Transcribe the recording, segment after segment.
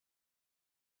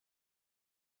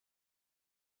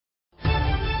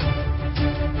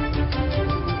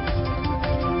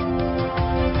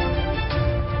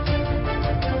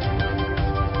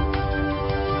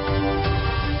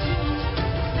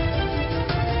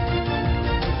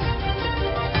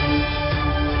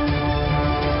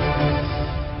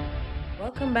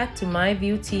Welcome back to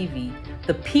MyView TV,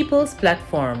 the people's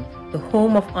platform, the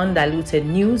home of undiluted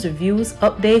news, reviews,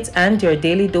 updates, and your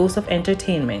daily dose of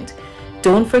entertainment.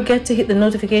 Don't forget to hit the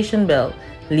notification bell,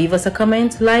 leave us a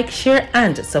comment, like, share,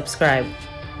 and subscribe.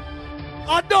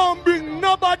 I don't bring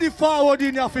nobody forward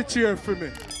in here to cheer for me.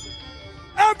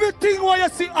 Everything what you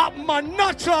see up my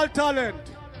natural talent.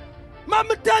 Let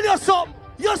me tell you something.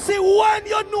 You see, when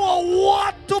you know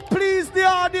what to please the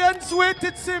audience with,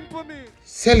 it's simple me.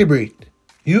 Celebrate.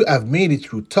 You have made it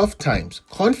through tough times,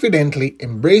 confidently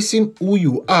embracing who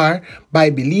you are by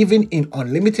believing in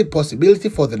unlimited possibility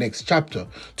for the next chapter.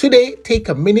 Today, take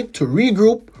a minute to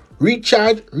regroup,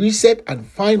 recharge, reset, and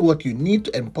find what you need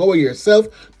to empower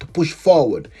yourself to push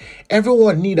forward.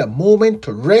 Everyone needs a moment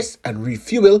to rest and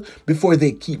refuel before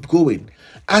they keep going.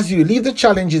 As you leave the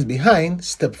challenges behind,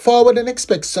 step forward and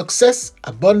expect success,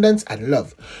 abundance, and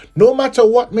love. No matter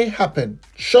what may happen,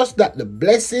 trust that the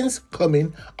blessings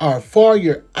coming are for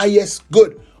your highest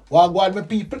good. Wagwan, my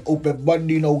people. Hope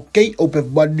everybody know okay. Hope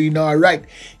everybody know alright.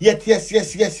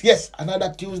 Yes.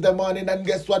 Another Tuesday morning, and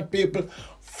guess what, people?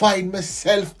 Find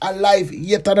myself alive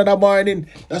yet another morning.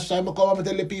 That's why I'm come and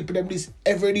tell the people them this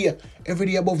every day. Every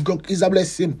day above ground is a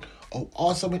blessing. How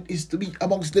awesome it is to be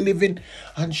amongst the living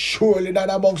and surely not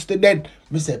amongst the dead.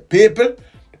 Me say, people,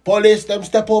 the police them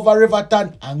step over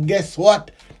Riverton, and guess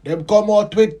what? Them come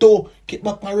out with two. Keep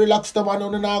back and relax them,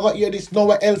 and I got hear this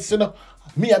nowhere else, you know.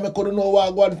 Me couldn't know what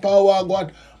I want.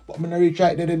 But I'm not reach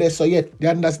right there so yet. You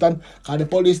understand? Because the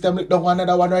police them look down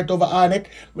another one right over Arnett.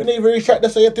 Me not even reach right there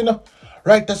so yet, you know.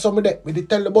 Right to some of that. Me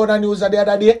did tell the Bona news the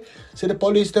other day. So the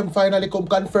police them finally come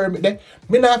confirm it there.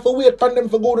 Me not have to wait for them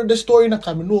to go to the store, you know,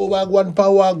 because I know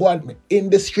Wagwan me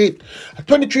in the street. A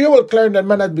 23-year-old Clarendon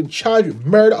man has been charged with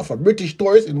murder of a British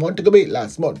tourist in Montego Bay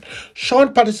last month.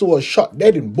 Sean Patterson was shot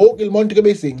dead in Bogill, Montego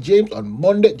Bay, St. James on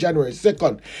Monday, January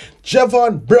 2nd.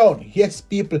 Javon Brown, yes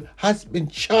people, has been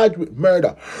charged with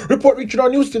murder. Report reaching our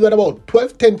news team at about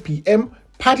 12:10 p.m.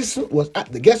 Patterson was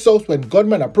at the guest house when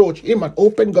gunmen approached him and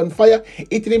opened gunfire,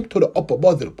 hitting him to the upper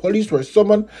body. The police were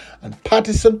summoned and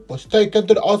Patterson was taken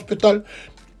to the hospital,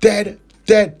 dead.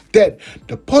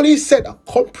 The police said a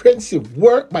comprehensive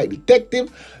work by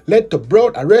detective led to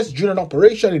Brown arrest during an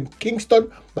operation in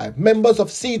Kingston by members of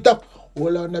CETA.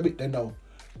 Hold on a bit there now.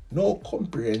 No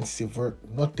comprehensive work,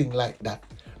 nothing like that.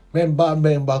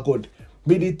 Remember good.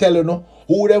 Me did tell you no,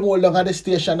 who them hold on at the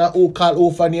station and who call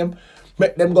over name.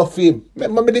 Make them go fame.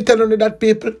 Remember me telling you that,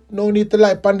 people, no need to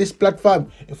lie on this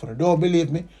platform. If you don't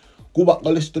believe me, go back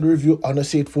and listen to the review and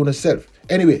see it for yourself.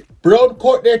 Anyway, Brown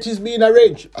court date is being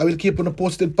arranged. I will keep on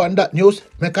posted on that news.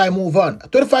 Make I move on. A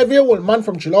 25-year-old man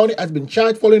from Trelawney has been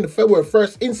charged following the February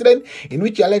 1st incident in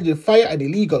which he allegedly fired an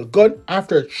illegal gun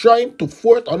after trying to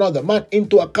force another man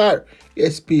into a car.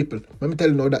 Yes, people, let me tell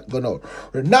you now that gone out.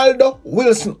 Ronaldo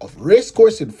Wilson of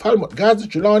Racecourse in Falmouth, Gaza,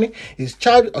 Trelawney is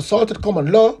charged with assaulted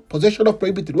common law, possession of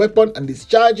prohibited weapon, and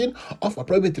discharging of a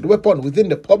prohibited weapon within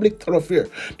the public thoroughfare.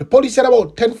 The police said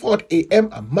about 10:40 a.m.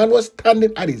 a man was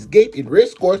standing at his gate in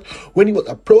Racecourse when he was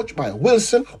approached by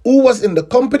Wilson, who was in the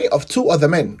company of two other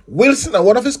men. Wilson and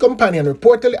one of his companions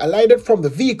reportedly alighted from the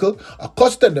vehicle,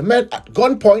 accosted the man at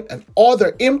gunpoint, and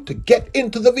ordered him to get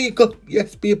into the vehicle.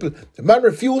 Yes, people, the man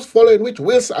refused, following which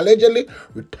Wilson allegedly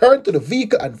returned to the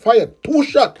vehicle and fired 2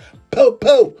 shots,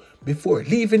 pow, before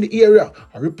leaving the area.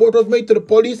 A report was made to the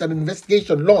police and an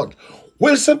investigation launched.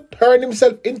 Wilson turned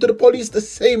himself into the police the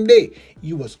same day.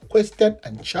 He was questioned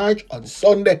and charged on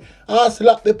Sunday. I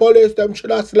slap the police, them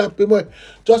should have slapped him.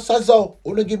 Just as how,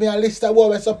 wanna give me a list of what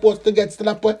we're supposed to get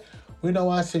slapped with? We don't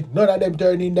want to see none of them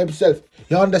turning themselves.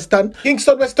 You understand?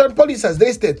 Kingston Western Police has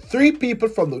listed 3 people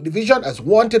from the division as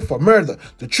wanted for murder.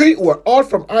 The 3 who are all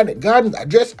from Arnett Gardens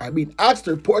address are being asked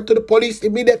to report to the police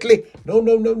immediately. No.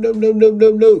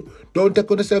 Don't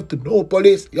take on yourself to no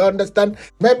police. You understand?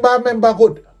 Remember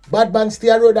good. Bad man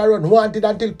stay road and run wanted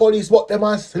until police walk them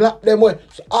and slap them away.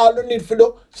 So all you need to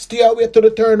do, stay away to the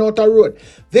turnout road.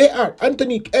 They are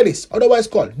Anthony Ellis, otherwise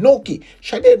called Noki,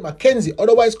 Shadane Mackenzie,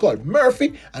 otherwise called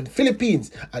Murphy and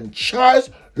Philippines, and Charles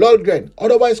Lolgren,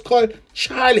 otherwise called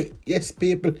Charlie. Yes,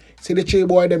 people, see the 3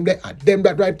 boy them there, and them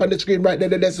that right on the screen right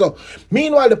there. So,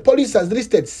 meanwhile, the police has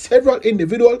listed several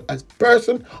individuals as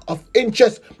person of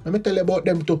interest. Let me tell you about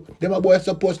them too. Them a boy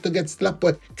supposed to get slapped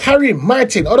with. Karim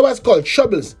Martin, otherwise called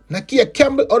Shovels, Nakia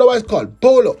Campbell, otherwise called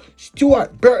Bolo,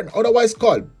 Stuart Burton, otherwise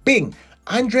called Bing,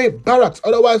 Andre Barracks,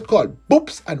 otherwise called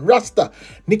Bups and Rasta,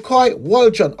 Nikoi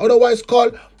Waldron, otherwise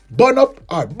called Bun Up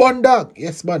or Bun Dog.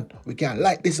 Yes, man, we can't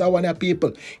like this one here,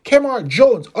 people. Kemar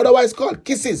Jones, otherwise called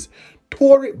Kisses,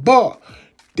 Tory Barr,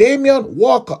 Damian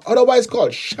Walker, otherwise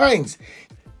called Shines,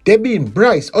 They being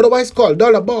Bryce, otherwise called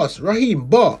Dollar Boss, Raheem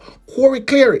Barr, Corey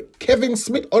Cleary, Kevin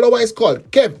Smith, otherwise called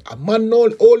Kev, a man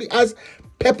known only as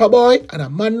Pepper Boy, and a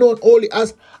man known only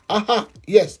as Aha.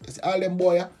 Yes, it's all them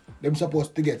boy, them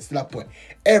supposed to get Slapweh.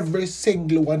 Every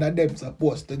single one of them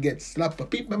supposed to get Slapweh.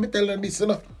 People, me tell them this, you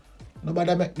know.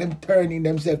 Nobody make them turning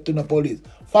themselves to the police.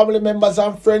 Family members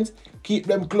and friends, keep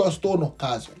them close to no,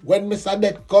 cause when Mr.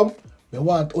 Death come, me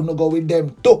want to go with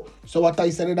them too. So what I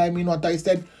said, I mean what I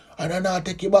said, and I now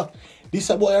take you back.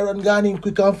 This a boy run gone in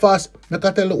quick and fast. Make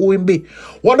I tell the who him be.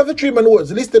 One of the 3 men who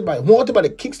was listed wanted by the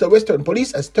Kingston Western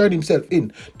Police has turned himself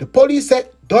in. The police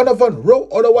said Donovan Rowe,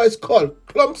 otherwise called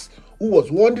Clumps, who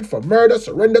was wanted for murder,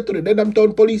 surrendered to the Denham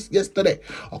Town Police yesterday.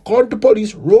 According to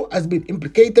police, Rowe has been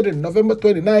implicated in November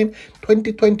 29,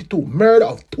 2022 murder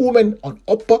of 2 men on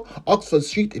Upper Oxford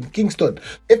Street in Kingston.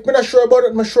 If I'm not sure about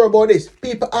it, I'm sure about this.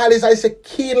 People always I say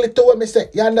keenly to what me say.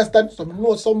 You understand? So I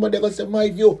know somebody gonna say my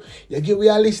view. You give me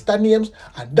a list of names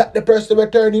and that the person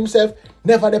will turn himself.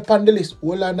 Never depend the list.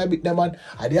 Hold on a bit, the man.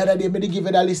 And the other day, me give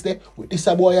you the list there with this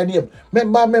a boy a name.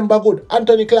 Remember good.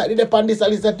 Anthony Clark did depend this a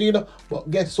list to you know. But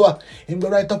guess what? Him go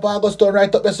right up Augustone,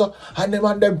 right up there so. And them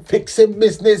and them fixing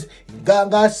business.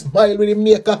 Ganga smile with him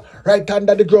maker right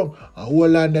under the drum. And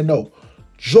hold on there now.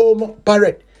 Joe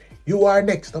Parrot, you are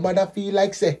next. No matter feel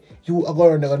like say, you are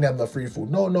going to have the free food.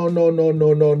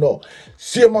 No.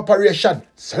 Same operation.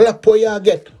 Slapweh you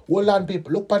get. Hold on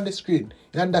people. Look on the screen.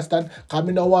 You understand? Because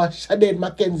I don't want Shadade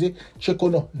Mackenzie check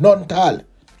on none tall.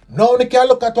 Now you can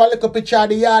look at one little picture of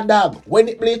the yard dog. When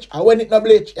it bleach and when it not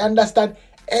bleach. You understand?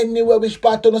 Anywhere which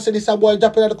part to know see this a boy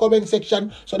drop in the comment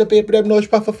section. So the people them know which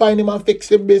part to find him and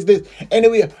fix him business.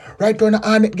 Anyway, right on the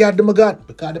Arnett guard them got.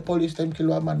 Because the police them kill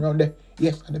one man around there.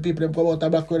 Yes, and the people them come out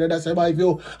of back road. That's my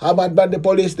view. A bad man the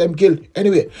police them kill.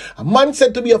 Anyway, a man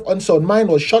said to be of unsound mind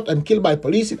was shot and killed by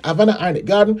police in Havana Arnett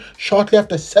Garden shortly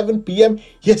after 7 p.m.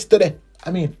 yesterday.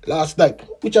 Last night.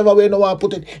 Whichever way no one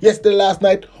put it. Yesterday, last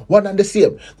night, one and the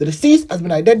same. The deceased has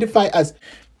been identified as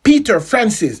Peter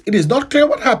Francis. It is not clear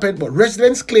what happened, but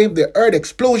residents claim they heard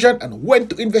explosion and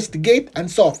went to investigate and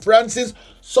saw Francis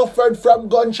suffered from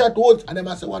gunshot wounds. And they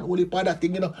must say one holy part of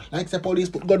thing, you know, like the police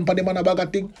put gun on him and a bag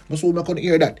of thing. Most women couldn't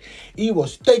hear that. He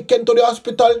was taken to the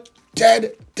hospital,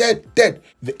 dead.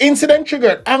 The incident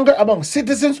triggered anger among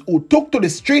citizens who took to the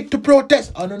street to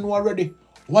protest. I don't know already.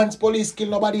 Once police kill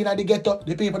nobody in the ghetto,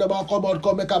 the people that come out,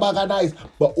 come make a bag of noise.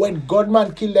 But when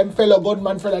gunman kill them fellow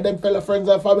gunman friend, them fellow friends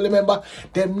and family member,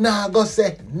 them nah go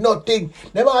say nothing.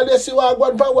 Them always see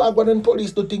what gun and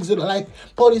police do things like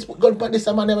police put gun on this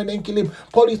man and then kill him.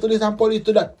 Police do this and police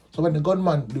do that. So when the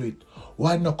gunman do it,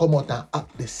 why not come out and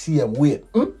act the same way?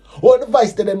 What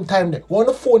advice to them time there?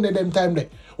 What phone to them time there?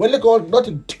 When look out,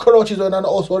 nothing crouches on and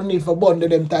also need for bond to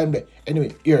them time there.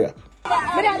 Anyway, here.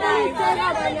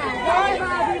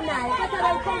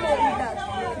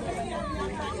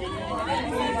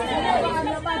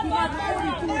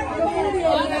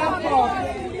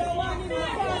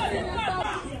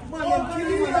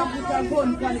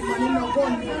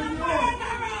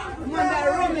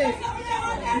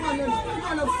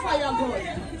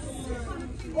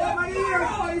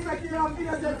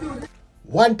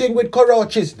 One thing with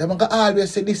Korochis, they can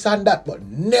always say this and that, but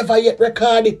never yet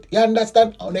record it. You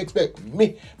understand? I don't expect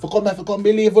me to come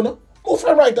believe, you know? Move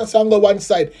from right and song on one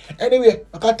side. Anyway,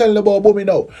 I can tell you about Boomy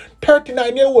now.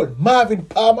 39-year-old Marvin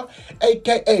Palmer,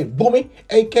 a.k.a. Boomy,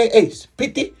 a.k.a.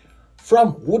 Spitty,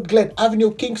 from Woodglen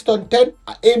Avenue, Kingston 10.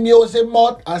 Him use him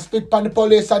mouth and spit on the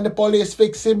police and the police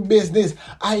fixing business.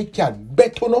 I can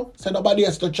bet you know, so nobody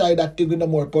has to try that thing with no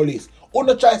more police. Who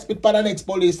no try spit on the next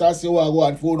police and see what go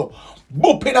on for no.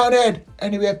 Booping on head.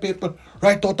 Anyway, people,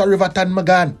 right out of Riverton,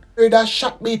 Magan. That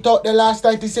shot beat out the last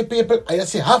night, you see people. I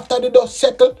see after the dust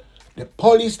settled, the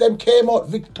police them came out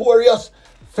victorious.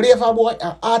 Flavor boy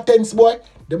and Athens boy.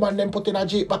 The man them put in a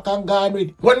jeep back and gone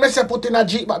with. When me say put in a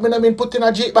jeep back, me no mean put in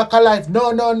a jeep back alive.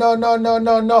 No.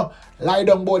 Lie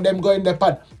down boy, them go in the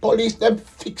pan. Police them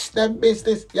fix them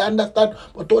business. You understand?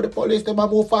 But all the police them a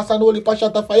move fast and only pass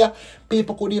shot of fire.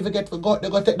 People could even get forgot. They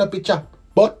go take the picture.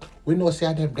 But we know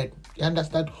say them dead. You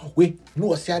understand? We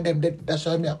know say them dead. That's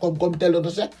why me I come tell you to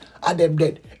say are them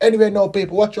dead. Anyway now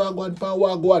people, watch you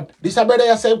go on. This a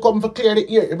brother say come for clear the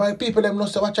ear. If my people them know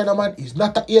say watch the man is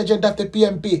not an agent of the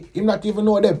PMP. He not even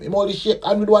know them. He only shake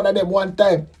hand with one of them one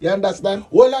time. You understand?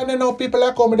 Well I know people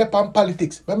are coming up on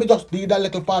politics. Let me just do that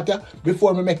little part here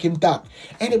before me make him talk.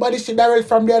 Anybody see Daryl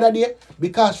from the other day?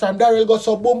 Because from Daryl go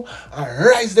so boom and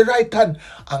rise the right hand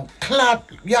and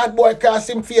clap yard boy cross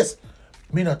him face.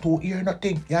 Me not to hear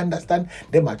nothing, you understand?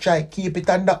 Them a try keep it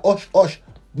under hush.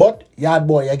 But yard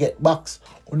boy you get box.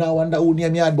 You now wonder who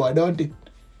name yard boy, don't it?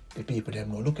 The people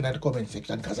them know. Looking at the comment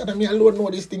section. Because I me alone know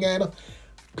this thing, you know.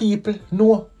 People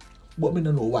know. But me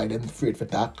don't know why them afraid for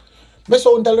talk. Me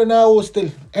sound tell you now still.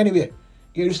 Anyway,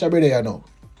 here is the brother you know.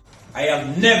 I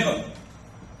have never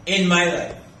in my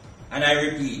life, and I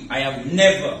repeat, I have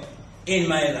never in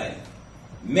my life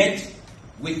met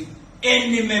with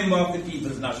any member of the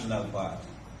People's National Party,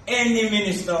 any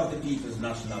minister of the People's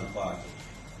National Party,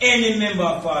 any member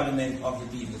of Parliament of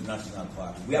the People's National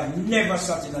Party. We have never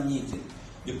sat in a meeting.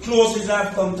 The closest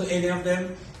I've come to any of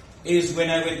them is when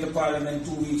I went to Parliament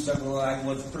 2 weeks ago. I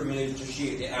was privileged to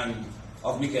shake the hand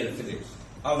of Michael Phillips.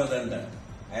 Other than that,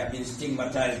 I have been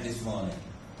stigmatized this morning.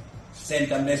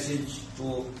 Sent a message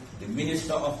to the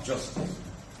Minister of Justice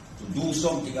to do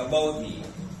something about me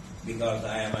because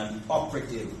I am an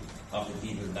operative of the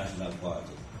People's National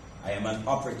Party. I am an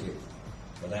operative,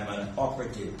 but I am an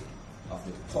operative of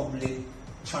the public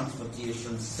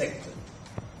transportation sector,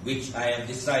 which I have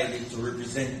decided to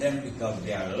represent them because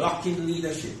they are lacking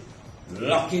leadership,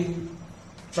 lacking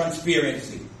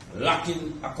transparency,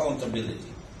 lacking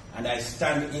accountability. And I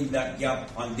stand in that gap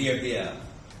on their behalf.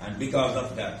 And because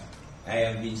of that, I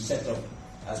have been set up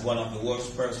as one of the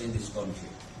worst persons in this country.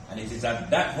 And it is at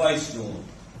that voice tone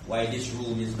why this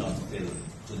room is not filled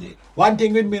today. One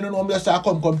thing with me, you know, I'm just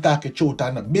come talk a truth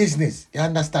and business. You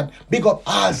understand? Big up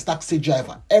all taxi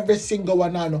driver. Every single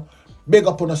one I know. Big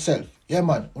up on yourself. Yeah,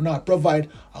 man. You know, provide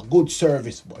a good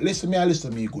service. But listen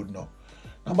to me good now.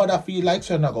 Nobody feel like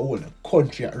so you're not going to hold the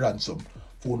country at ransom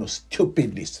for no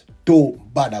stupidness.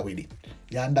 Don't bother with it.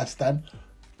 You understand?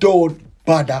 Don't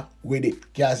bother with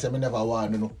it. Can't say me never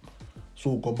want, you know.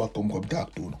 So come back, come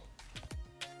talk to you.